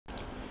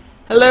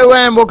Hello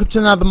and welcome to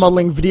another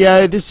modelling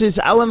video. This is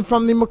Alan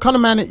from the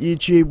Man at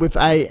YouTube with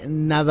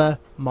another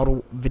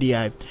model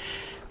video.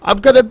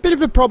 I've got a bit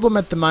of a problem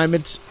at the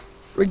moment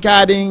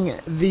regarding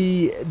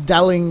the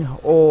dulling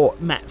or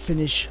matte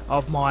finish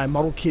of my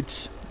model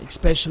kits,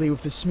 especially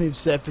with the smooth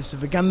surface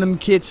of a Gundam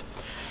kit,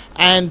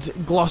 and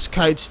gloss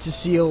coats to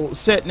seal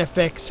certain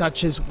effects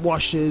such as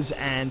washes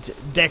and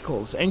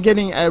decals. And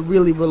getting a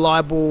really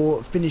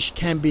reliable finish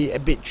can be a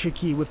bit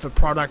tricky with a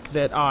product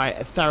that I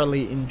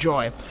thoroughly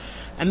enjoy.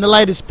 And the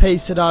latest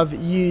piece that I've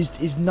used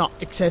is not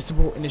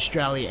accessible in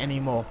Australia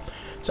anymore.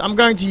 So I'm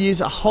going to use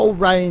a whole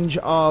range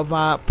of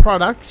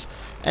products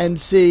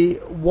and see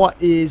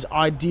what is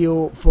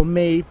ideal for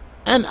me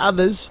and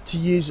others to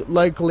use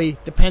locally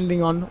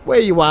depending on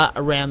where you are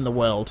around the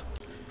world.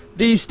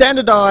 The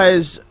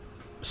standardized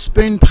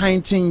spoon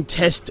painting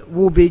test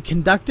will be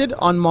conducted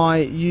on my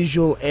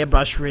usual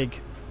airbrush rig.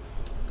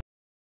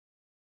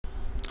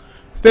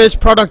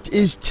 First product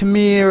is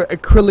Tamiya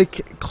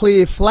Acrylic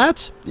Clear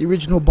Flat. The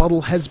original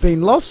bottle has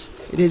been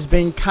lost. It has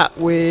been cut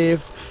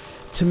with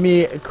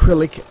Tamiya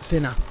Acrylic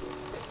Thinner.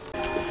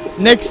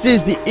 Next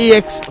is the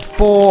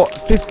EX4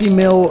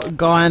 50mm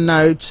Gaia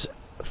Notes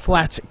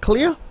Flat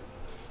Clear.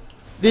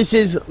 This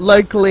is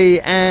locally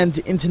and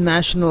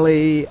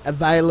internationally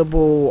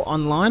available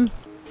online.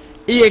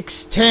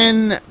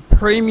 EX10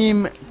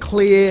 Premium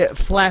Clear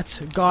Flat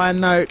Gaia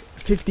Note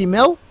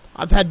 50mm.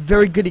 I've had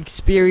very good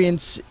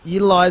experience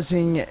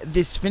utilizing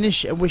this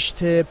finish and wish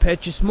to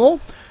purchase more.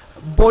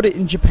 Bought it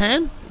in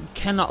Japan,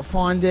 cannot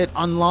find it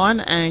online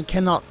and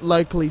cannot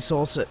locally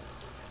source it.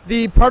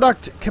 The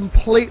product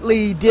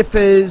completely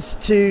differs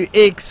to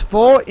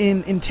EX4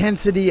 in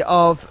intensity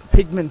of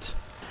pigment.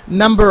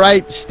 Number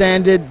 8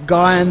 standard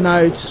Gaia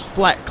Notes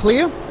Flat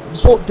Clear.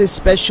 Bought this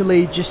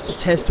specially just to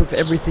test with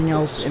everything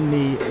else in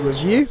the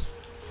review.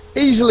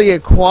 Easily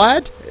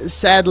acquired,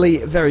 sadly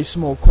very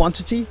small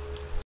quantity.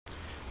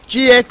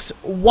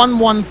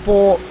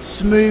 GX114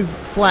 Smooth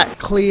Flat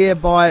Clear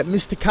by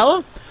Mr.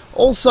 Color.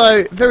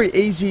 Also very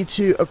easy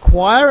to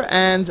acquire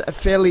and a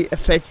fairly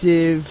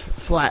effective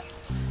flat.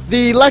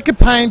 The lacquer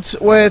paints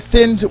were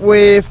thinned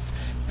with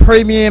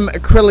premium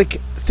acrylic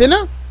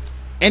thinner.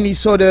 Any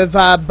sort of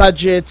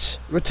budget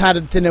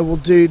retarded thinner will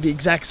do the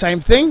exact same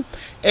thing.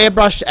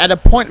 Airbrushed at a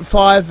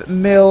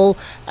 0.5mm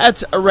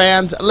at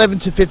around 11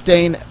 to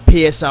 15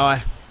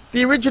 psi.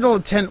 The original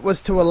intent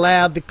was to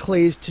allow the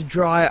clears to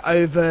dry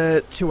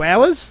over 2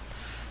 hours.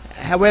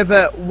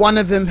 However, one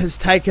of them has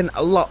taken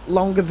a lot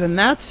longer than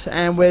that,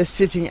 and we're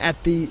sitting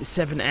at the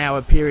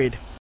 7-hour period.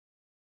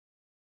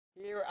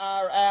 Here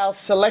are our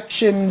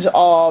selections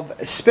of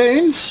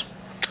spoons.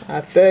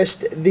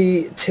 First,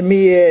 the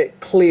Tamiya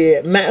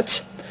Clear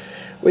Matte,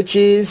 which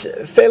is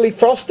fairly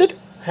frosted.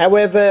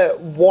 However,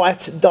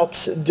 white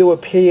dots do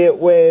appear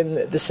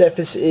when the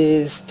surface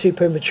is too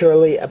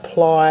prematurely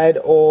applied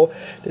or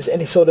there's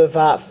any sort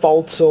of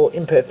faults or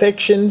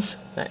imperfections,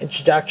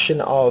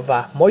 introduction of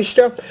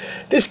moisture.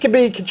 This can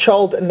be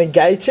controlled and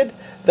negated,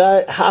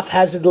 though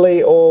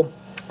haphazardly or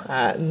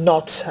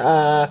not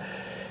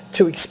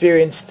too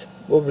experienced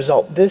will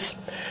result in this.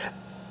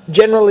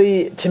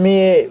 Generally,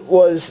 Tamiya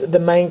was the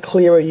main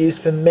clearer used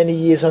for many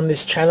years on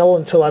this channel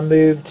until I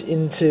moved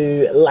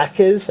into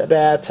lacquers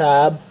about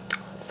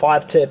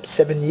 5 to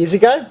 7 years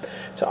ago.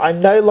 So I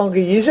no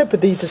longer use it,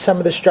 but these are some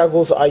of the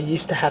struggles I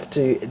used to have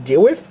to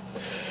deal with.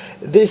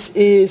 This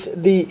is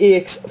the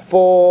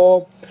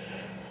EX4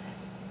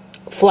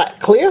 Flat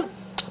Clear,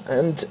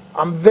 and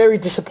I'm very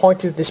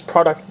disappointed with this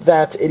product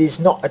that it is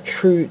not a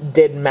true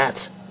dead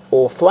matte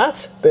or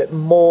flat, but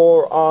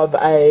more of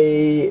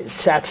a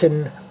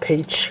satin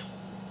peach,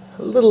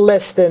 a little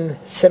less than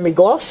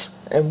semi-gloss,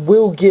 and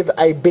will give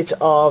a bit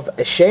of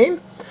a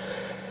sheen.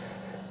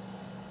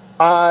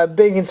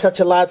 Being in such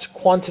a large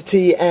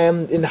quantity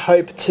and in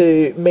hope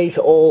to meet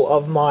all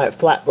of my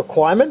flat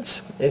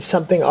requirements is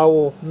something I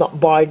will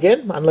not buy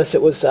again unless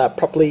it was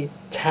properly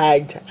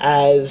tagged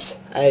as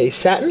a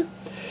satin.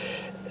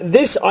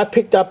 This I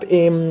picked up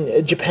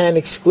in Japan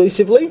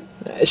exclusively.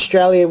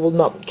 Australia will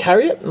not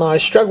carry it, and I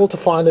struggle to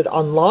find it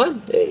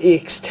online.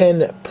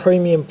 EX10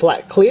 Premium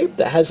Flat Clear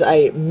that has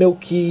a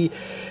milky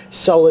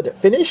solid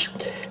finish.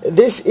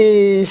 This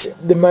is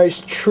the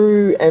most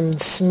true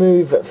and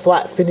smooth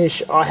flat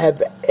finish I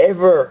have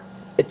ever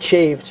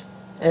achieved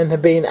and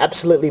have been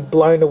absolutely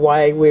blown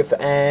away with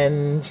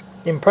and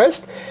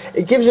impressed.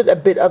 It gives it a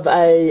bit of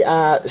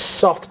a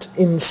soft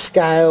in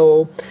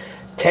scale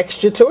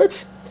texture to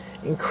it.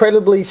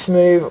 Incredibly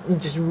smooth.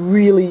 Just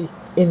really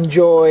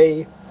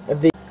enjoy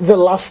the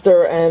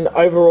luster and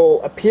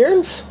overall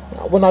appearance.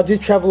 When I do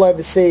travel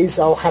overseas,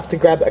 I'll have to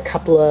grab a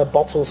couple of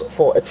bottles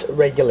for its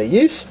regular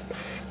use.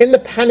 In the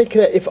panic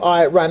that if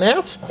I run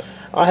out,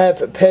 I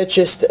have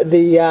purchased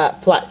the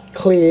Flat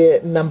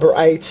Clear number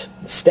 8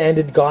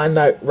 standard Gaia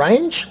Note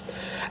range.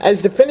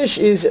 As the finish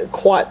is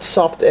quite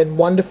soft and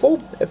wonderful,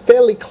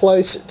 fairly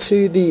close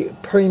to the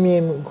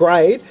premium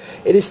grade,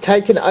 it has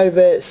taken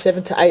over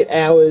 7 to 8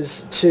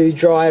 hours to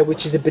dry,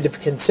 which is a bit of a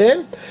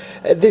concern.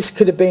 This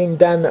could have been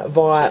done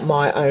via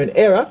my own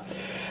error.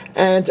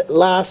 And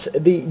last,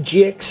 the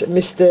GX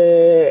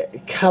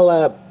Mr.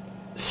 Color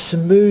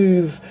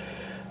Smooth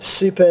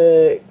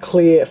Super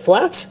Clear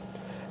Flat.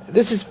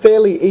 This is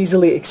fairly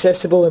easily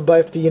accessible in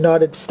both the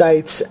United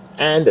States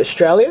and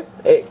Australia.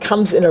 It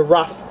comes in a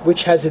rough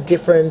which has a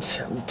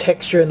different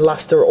texture and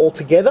luster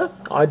altogether,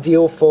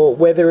 ideal for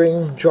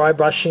weathering, dry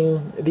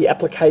brushing, the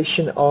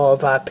application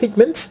of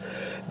pigments.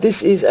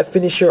 This is a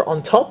finisher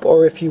on top,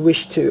 or if you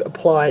wish to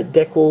apply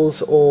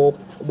decals or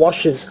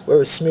washes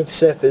where a smooth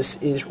surface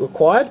is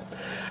required.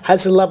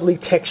 Has a lovely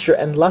texture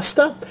and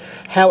luster,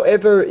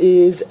 however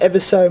is ever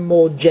so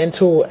more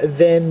gentle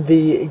than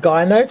the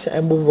Gaia Notes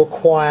and will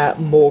require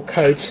more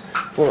coats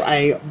for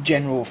a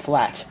general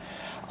flat.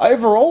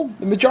 Overall,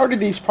 the majority of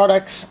these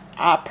products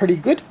are pretty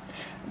good.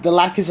 The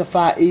lacquers are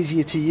far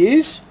easier to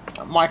use.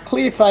 My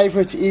clear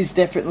favourite is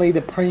definitely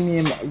the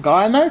premium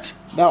Gaia Note,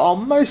 though I'll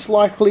most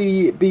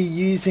likely be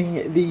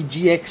using the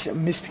GX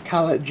Mr.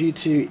 Color due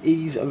to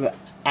ease of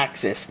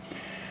access.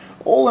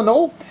 All in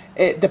all,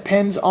 it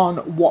depends on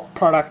what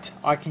product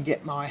I can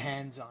get my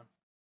hands on.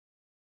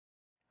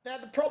 Now,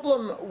 the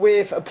problem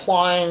with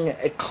applying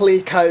a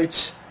clear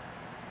coat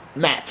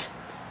matte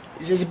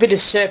is there's a bit of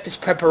surface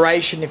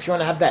preparation if you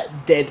want to have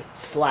that dead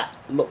flat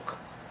look.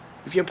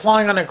 If you're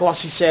applying on a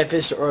glossy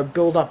surface or a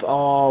build-up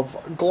of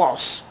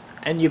gloss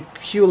and you're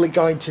purely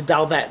going to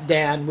dull that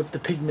down with the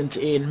pigment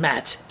in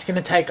matte, it's going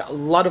to take a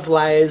lot of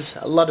layers,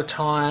 a lot of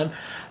time,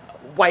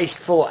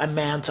 wasteful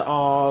amount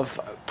of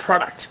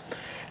product.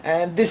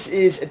 And this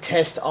is a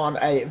test on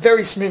a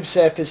very smooth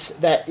surface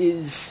that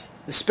is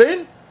the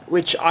spoon,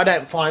 which I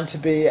don't find to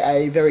be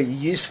a very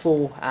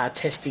useful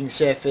testing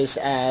surface,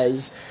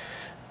 as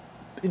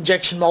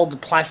injection molded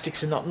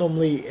plastics are not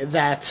normally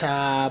that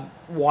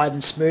wide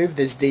and smooth.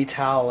 There's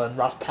detail and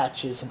rough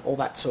patches and all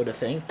that sort of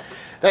thing.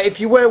 Now,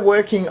 if you were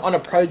working on a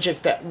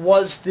project that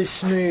was this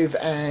smooth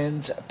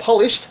and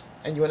polished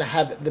and you want to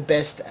have the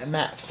best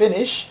matte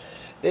finish,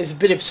 there's a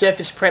bit of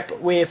surface prep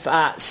with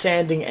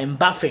sanding and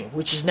buffing,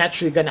 which is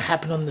naturally going to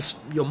happen on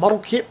your model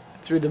kit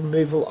through the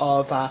removal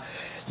of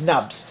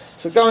nubs.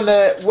 So we're going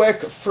to work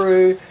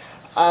through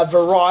a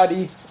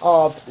variety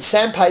of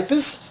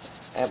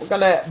sandpapers, and we're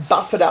going to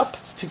buff it up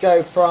to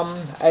go from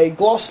a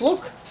gloss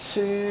look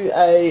to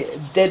a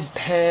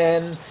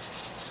deadpan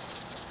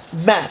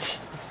matte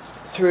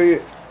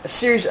through a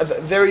series of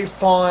very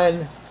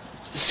fine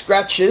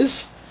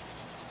scratches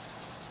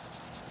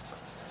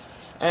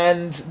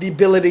and the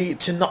ability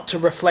to not to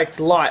reflect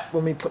light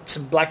when we put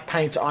some black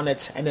paint on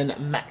it and then a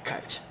matte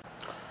coat.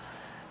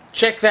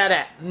 Check that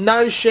out.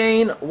 No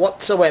sheen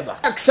whatsoever.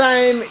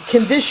 Same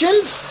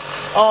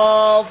conditions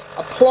of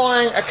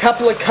applying a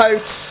couple of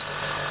coats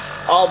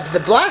of the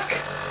black,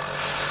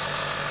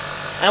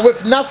 and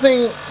with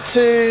nothing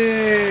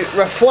to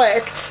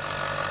reflect,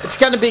 it's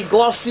going to be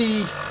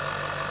glossy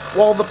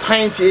while the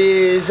paint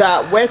is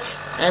wet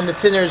and the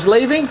thinner is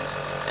leaving,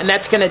 and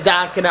that's going to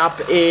darken up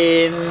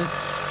in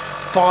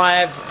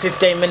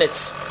 5-15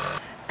 minutes.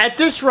 At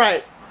this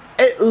rate,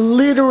 it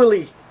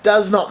literally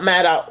does not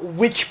matter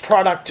which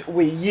product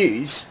we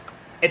use.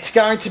 It's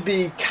going to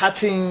be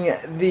cutting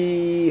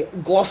the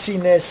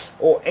glossiness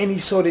or any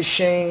sort of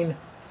sheen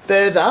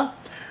further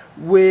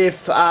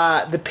with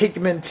the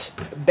pigment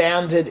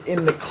bounded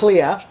in the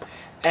clear,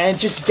 and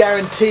just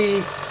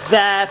guarantee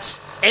that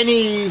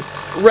any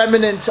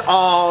remnant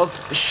of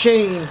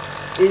sheen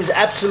is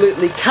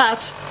absolutely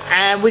cut,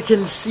 and we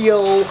can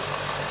seal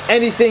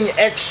anything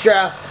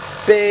extra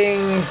being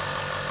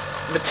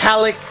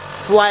metallic,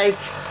 flake,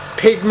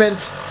 pigment,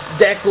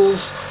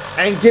 decals,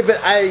 and give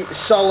it a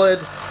solid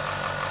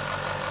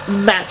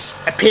matte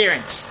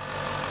appearance.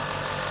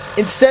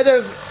 Instead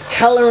of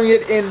colouring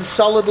it in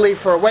solidly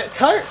for a wet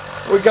coat,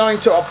 we're going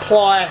to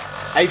apply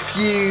a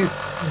few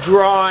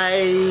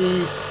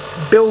dry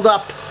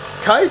build-up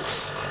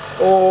coats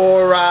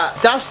or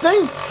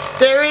dusting.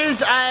 There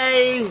is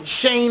a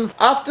sheen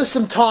after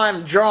some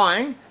time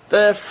drying.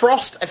 The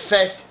frost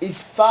effect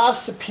is far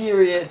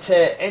superior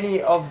to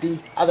any of the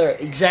other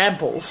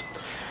examples.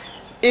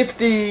 If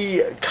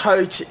the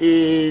coat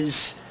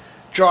is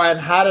dry and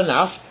hard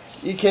enough,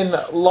 you can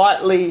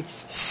lightly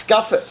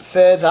scuff it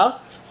further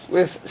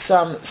with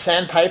some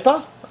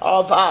sandpaper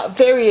of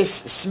various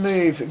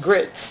smooth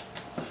grits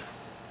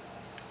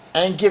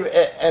and give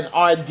it an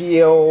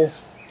ideal,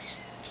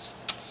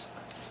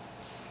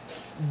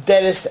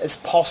 deadest as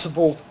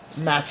possible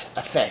matte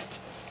effect.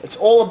 It's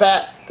all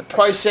about the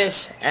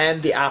process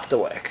and the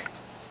afterwork.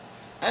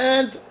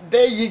 And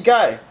there you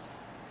go.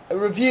 A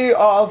review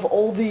of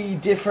all the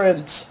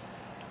different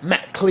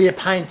matte clear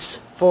paints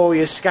for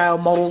your scale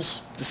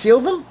models to seal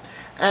them,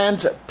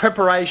 and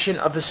preparation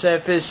of a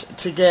surface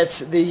to get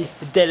the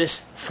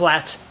deadest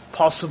flat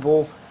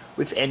possible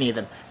with any of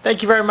them.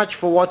 Thank you very much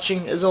for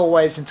watching. As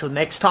always, until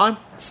next time,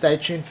 stay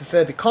tuned for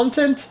further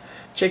content.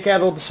 Check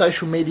out all the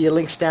social media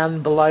links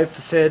down below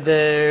for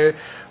further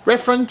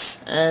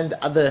reference and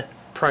other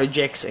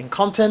projects and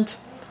content.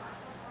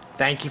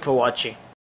 Thank you for watching.